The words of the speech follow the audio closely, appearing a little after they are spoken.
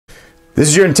This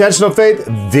is your Intentional Faith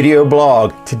video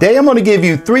blog. Today I'm going to give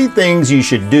you 3 things you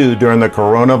should do during the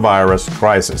coronavirus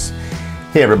crisis.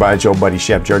 Hey everybody, it's your buddy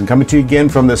Chef Jordan coming to you again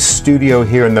from the studio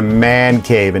here in the Man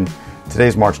Cave. And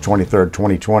today's March 23rd,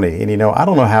 2020. And you know, I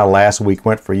don't know how last week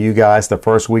went for you guys. The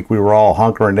first week we were all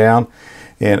hunkering down.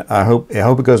 And I hope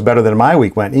it goes better than my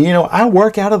week went. And you know, I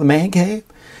work out of the Man Cave.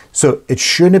 So it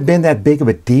shouldn't have been that big of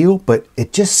a deal, but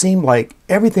it just seemed like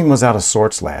everything was out of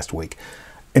sorts last week.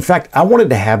 In fact, I wanted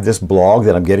to have this blog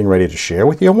that I'm getting ready to share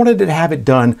with you. I wanted to have it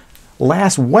done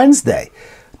last Wednesday,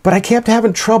 but I kept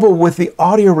having trouble with the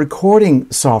audio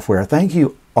recording software. Thank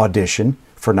you, Audition,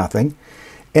 for nothing.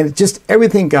 And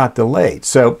everything got delayed.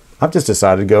 So I've just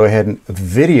decided to go ahead and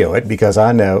video it because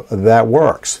I know that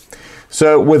works.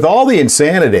 So with all the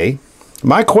insanity,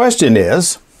 my question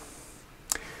is,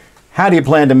 how do you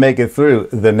plan to make it through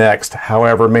the next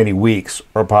however many weeks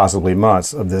or possibly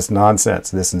months of this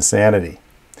nonsense, this insanity?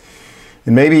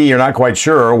 And maybe you're not quite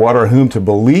sure what or whom to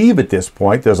believe at this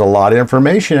point. There's a lot of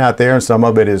information out there and some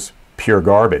of it is pure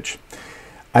garbage.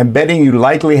 I'm betting you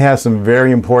likely have some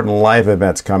very important life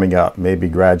events coming up, maybe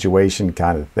graduation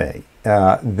kind of thing,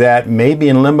 that may be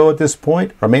in limbo at this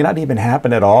point or may not even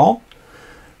happen at all.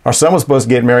 Our son was supposed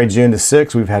to get married June the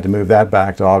 6th. We've had to move that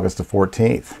back to August the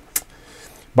 14th.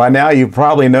 By now, you've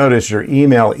probably noticed your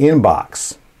email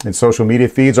inbox and social media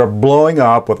feeds are blowing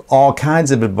up with all kinds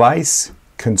of advice,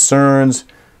 concerns,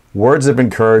 words of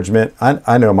encouragement.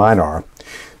 I know mine are.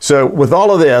 So with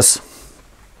all of this,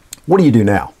 what do you do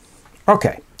now?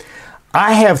 Okay,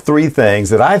 I have 3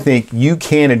 things that I think you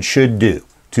can and should do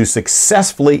to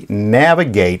successfully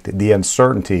navigate the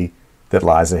uncertainty that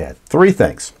lies ahead. 3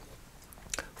 things.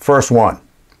 First one,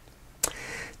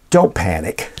 don't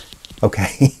panic,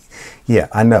 okay? Yeah,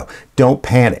 I know. Don't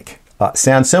panic.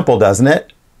 Sounds simple, doesn't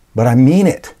it? But I mean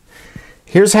it.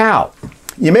 Here's how.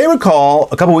 You may recall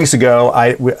a couple weeks ago,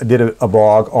 I did a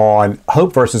blog on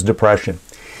hope versus depression.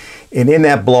 And in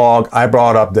that blog, I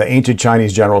brought up the ancient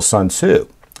Chinese general Sun Tzu,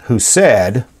 who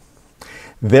said,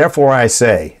 "Therefore I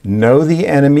say, know the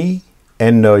enemy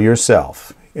and know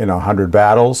yourself. In 100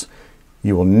 battles,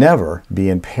 you will never be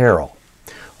in peril."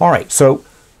 All right, so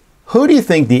who do you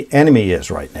think the enemy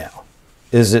is right now?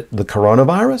 Is it the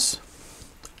coronavirus?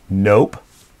 Nope.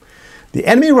 The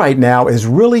enemy right now is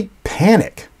really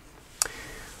panic.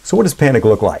 So what does panic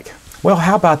look like? Well,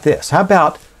 how about this? How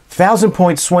about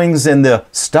 1,000-point swings in the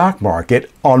stock market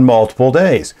on multiple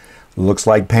days? Looks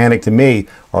like panic to me,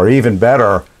 or even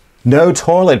better, no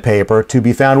toilet paper to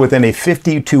be found within a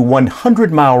 50 to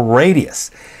 100-mile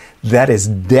radius. That is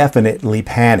definitely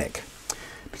panic.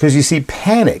 Because you see,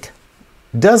 panic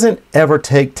doesn't ever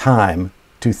take time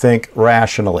to think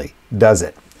rationally, does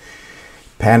it?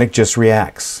 Panic just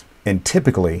reacts, and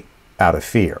typically out of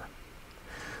fear.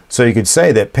 So you could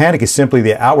say that panic is simply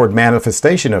the outward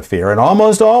manifestation of fear, and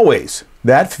almost always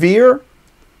that fear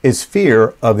is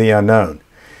fear of the unknown.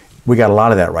 We got a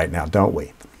lot of that right now, don't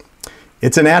we?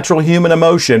 It's a natural human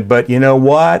emotion, but you know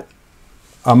what?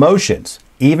 Emotions,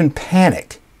 even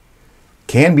panic,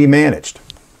 can be managed.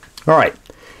 All right,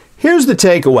 here's the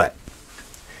takeaway.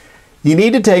 You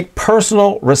need to take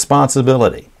personal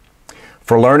responsibility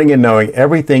for learning and knowing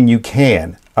everything you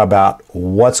can about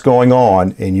what's going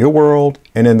on in your world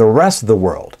and in the rest of the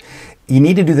world. You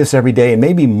need to do this every day and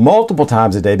maybe multiple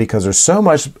times a day because there's so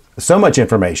much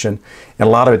information and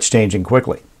a lot of it's changing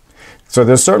quickly. So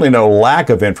there's certainly no lack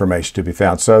of information to be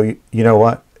found. So you know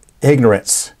what?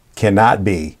 Ignorance cannot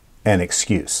be an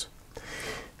excuse.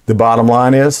 The bottom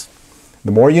line is,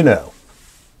 the more you know,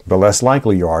 the less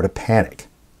likely you are to panic.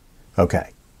 Okay.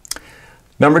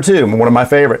 Number 2, one of my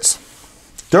favorites.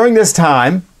 During this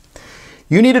time,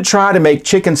 you need to try to make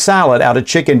chicken salad out of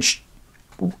chicken.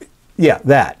 Yeah,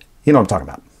 that. You know what I'm talking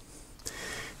about.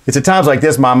 It's at times like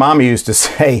this my mom used to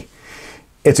say,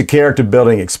 it's a character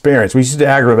building experience. Which used to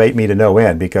aggravate me to no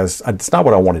end because it's not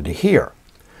what I wanted to hear.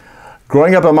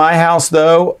 Growing up in my house,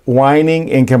 though, whining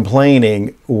and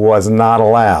complaining was not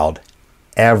allowed,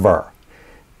 ever.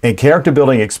 And character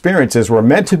building experiences were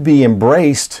meant to be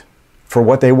embraced for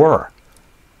what they were.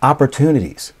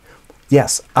 Opportunities.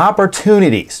 Yes,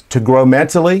 opportunities to grow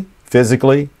mentally,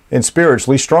 physically, and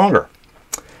spiritually stronger.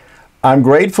 I'm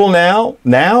grateful now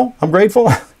I'm grateful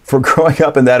for growing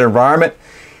up in that environment,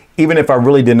 even if I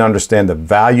really didn't understand the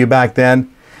value back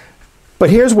then. But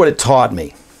here's what it taught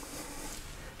me.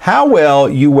 How well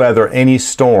you weather any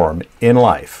storm in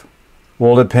life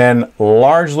will depend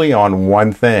largely on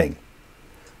one thing,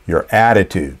 your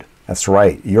attitude. That's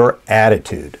right, your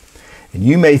attitude. And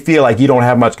you may feel like you don't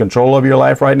have much control over your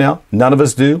life right now. None of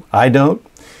us do. I don't.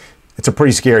 It's a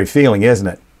pretty scary feeling, isn't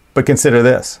it? But consider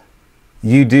this.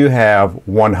 You do have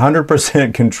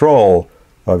 100% control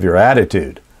of your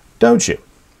attitude, don't you?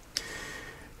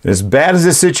 And as bad as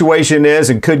this situation is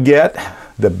and could get,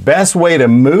 the best way to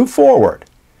move forward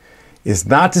is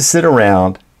not to sit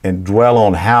around and dwell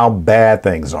on how bad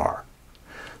things are.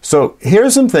 So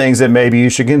here's some things that maybe you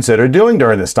should consider doing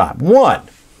during this time. 1,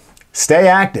 stay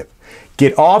active.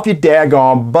 Get off your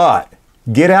daggone butt.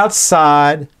 Get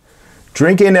outside,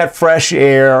 drink in that fresh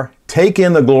air, take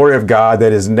in the glory of God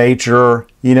that is nature.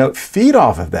 Feed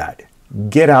off of that.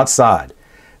 Get outside.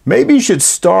 Maybe you should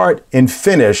start and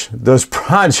finish those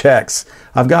projects.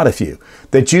 I've got a few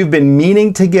that you've been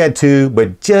meaning to get to,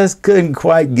 but just couldn't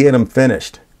quite get them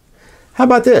finished. How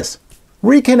about this?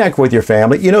 Reconnect with your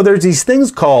family. There's these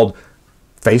things called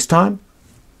FaceTime,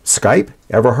 Skype.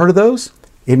 Ever heard of those?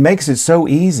 It makes it so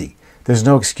easy. There's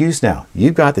no excuse now.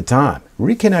 You've got the time.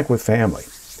 Reconnect with family.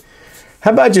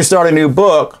 How about you start a new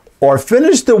book or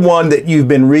finish the one that you've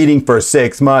been reading for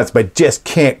 6 months but just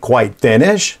can't quite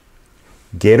finish?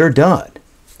 Get her done.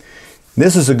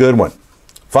 This is a good one.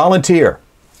 Volunteer.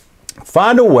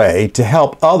 Find a way to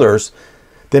help others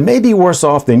that may be worse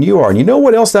off than you are. And you know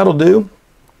what else that'll do?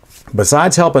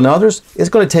 Besides helping others, it's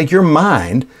going to take your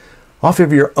mind off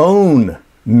of your own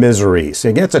miseries.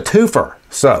 Again, it's a twofer.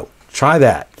 So try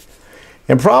that.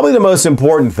 And probably the most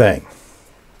important thing,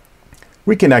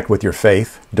 reconnect with your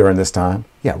faith during this time.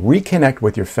 Yeah, reconnect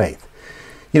with your faith.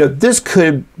 This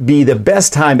could be the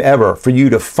best time ever for you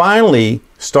to finally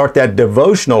start that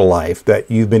devotional life that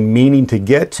you've been meaning to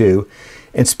get to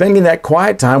and spending that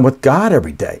quiet time with God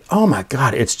every day. Oh my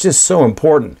God, it's just so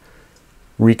important.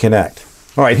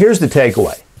 Reconnect. All right, here's the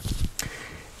takeaway.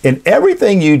 In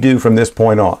everything you do from this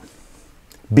point on,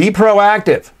 be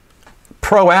proactive.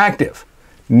 Proactive,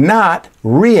 not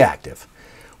reactive.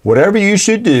 Whatever you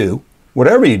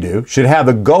do, should have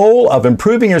the goal of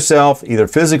improving yourself either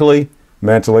physically,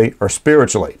 mentally, or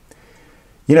spiritually.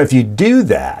 If you do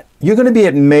that, you're going to be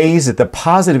amazed at the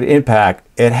positive impact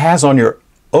it has on your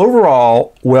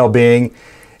overall well-being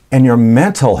and your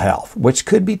mental health, which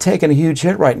could be taking a huge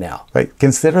hit right now. Right?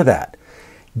 Consider that.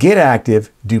 Get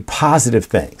active, do positive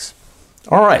things.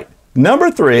 All right, number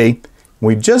 3,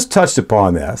 we just touched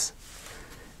upon this,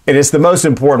 and it's the most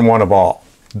important one of all.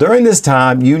 During this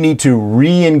time, you need to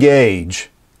re-engage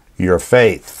your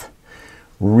faith.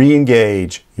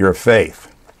 Re-engage your faith.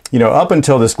 Up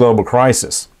until this global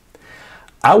crisis,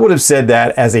 I would have said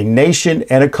that as a nation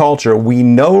and a culture, we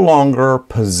no longer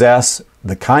possess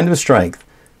the kind of strength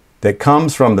that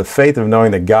comes from the faith of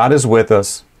knowing that God is with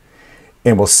us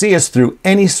and will see us through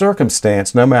any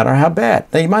circumstance, no matter how bad.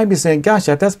 Now, you might be saying, gosh,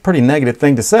 that's a pretty negative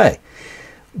thing to say.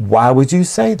 Why would you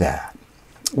say that?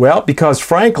 Well, because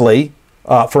frankly,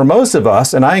 for most of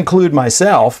us, and I include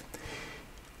myself,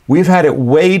 we've had it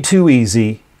way too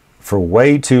easy for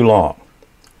way too long.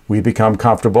 We've become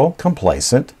comfortable,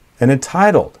 complacent, and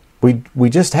entitled. We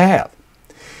just have.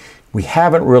 We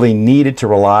haven't really needed to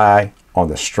rely on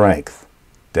the strength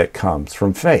that comes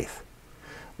from faith.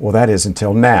 Well, that is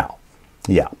until now.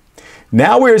 Yeah.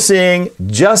 Now we're seeing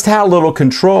just how little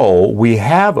control we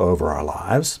have over our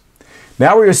lives.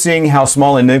 Now we're seeing how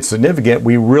small and insignificant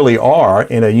we really are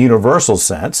in a universal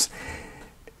sense.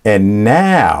 And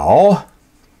now,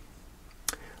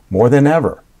 more than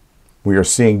ever, we are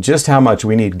seeing just how much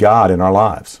we need God in our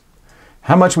lives.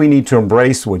 How much we need to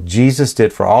embrace what Jesus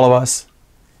did for all of us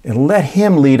and let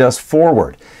Him lead us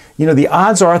forward. The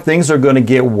odds are things are going to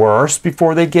get worse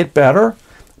before they get better,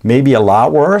 maybe a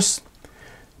lot worse.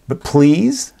 But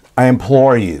please, I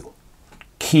implore you,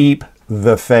 keep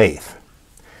the faith.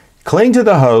 Cling to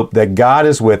the hope that God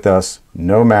is with us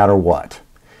no matter what.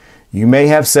 You may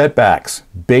have setbacks,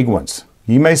 big ones.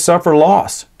 You may suffer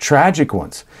loss, tragic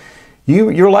ones.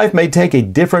 Your life may take a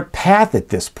different path at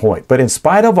this point, but in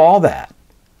spite of all that,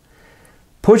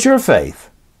 put your faith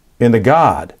in the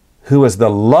God who is the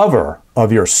lover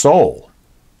of your soul.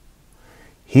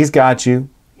 He's got you.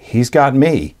 He's got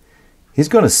me. He's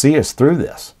going to see us through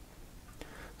this.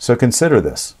 So consider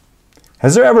this.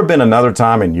 Has there ever been another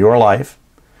time in your life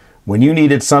when you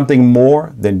needed something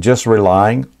more than just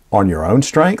relying on your own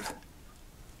strength?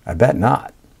 I bet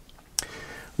not.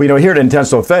 Well, here at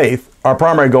Intentional Faith, our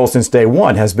primary goal since day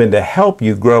one has been to help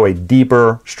you grow a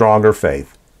deeper, stronger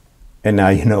faith. And now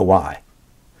you know why.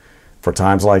 For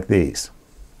times like these.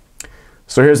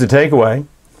 So here's the takeaway.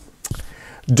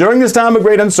 During this time of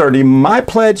great uncertainty, my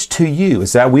pledge to you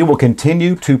is that we will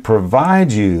continue to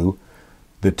provide you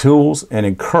the tools and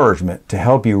encouragement to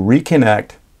help you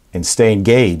reconnect and stay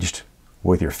engaged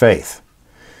with your faith.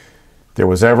 If there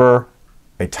was ever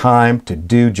a time to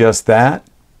do just that,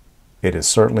 it is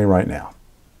certainly right now.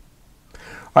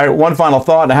 All right, one final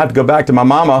thought, and I have to go back to my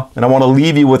mama, and I want to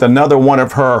leave you with another one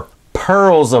of her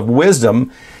pearls of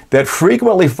wisdom that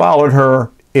frequently followed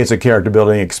her "It's a character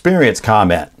building experience"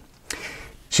 comment.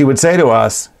 She would say to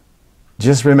us,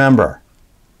 just remember,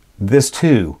 this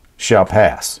too shall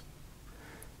pass.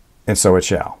 And so it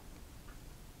shall.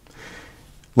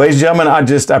 Ladies and gentlemen,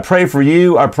 I pray for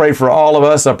you. I pray for all of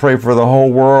us. I pray for the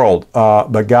whole world.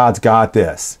 But God's got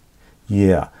this.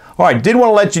 Yeah. All right. Did want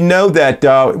to let you know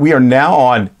that we are now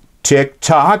on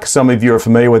TikTok. Some of you are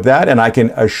familiar with that. And I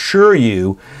can assure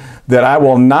you that I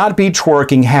will not be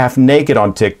twerking half naked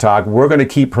on TikTok. We're going to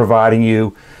keep providing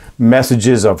you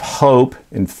messages of hope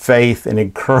and faith and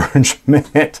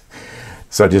encouragement.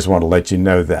 So I just want to let you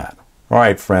know that. All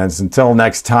right, friends, until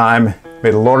next time,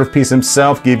 may the Lord of peace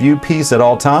himself give you peace at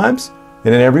all times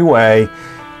and in every way.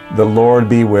 The Lord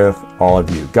be with all of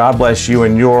you. God bless you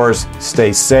and yours.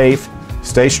 Stay safe,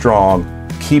 stay strong,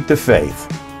 keep the faith.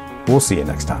 We'll see you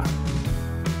next time.